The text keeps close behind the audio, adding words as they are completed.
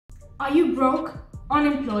Are you broke,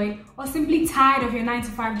 unemployed, or simply tired of your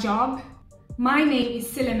 9-to-5 job? My name is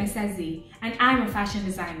Silem and I'm a fashion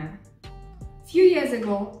designer. A few years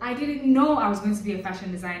ago, I didn't know I was going to be a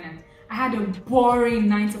fashion designer. I had a boring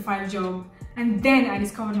 9-to-5 job, and then I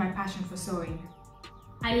discovered my passion for sewing.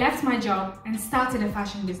 I left my job and started a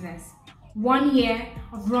fashion business. 1 year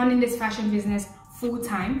of running this fashion business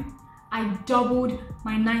full-time, I doubled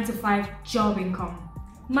my 9-to-5 job income.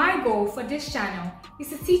 My goal for this channel is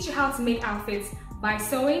to teach you how to make outfits by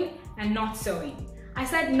sewing and not sewing. I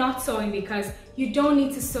said not sewing because you don't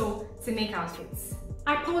need to sew to make outfits.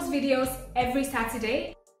 I post videos every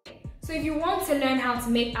Saturday, so if you want to learn how to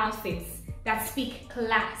make outfits that speak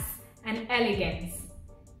class and elegance,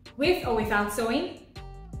 with or without sewing,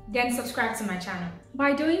 then subscribe to my channel.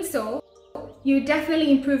 By doing so, you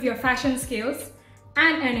definitely improve your fashion skills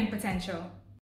and earning potential.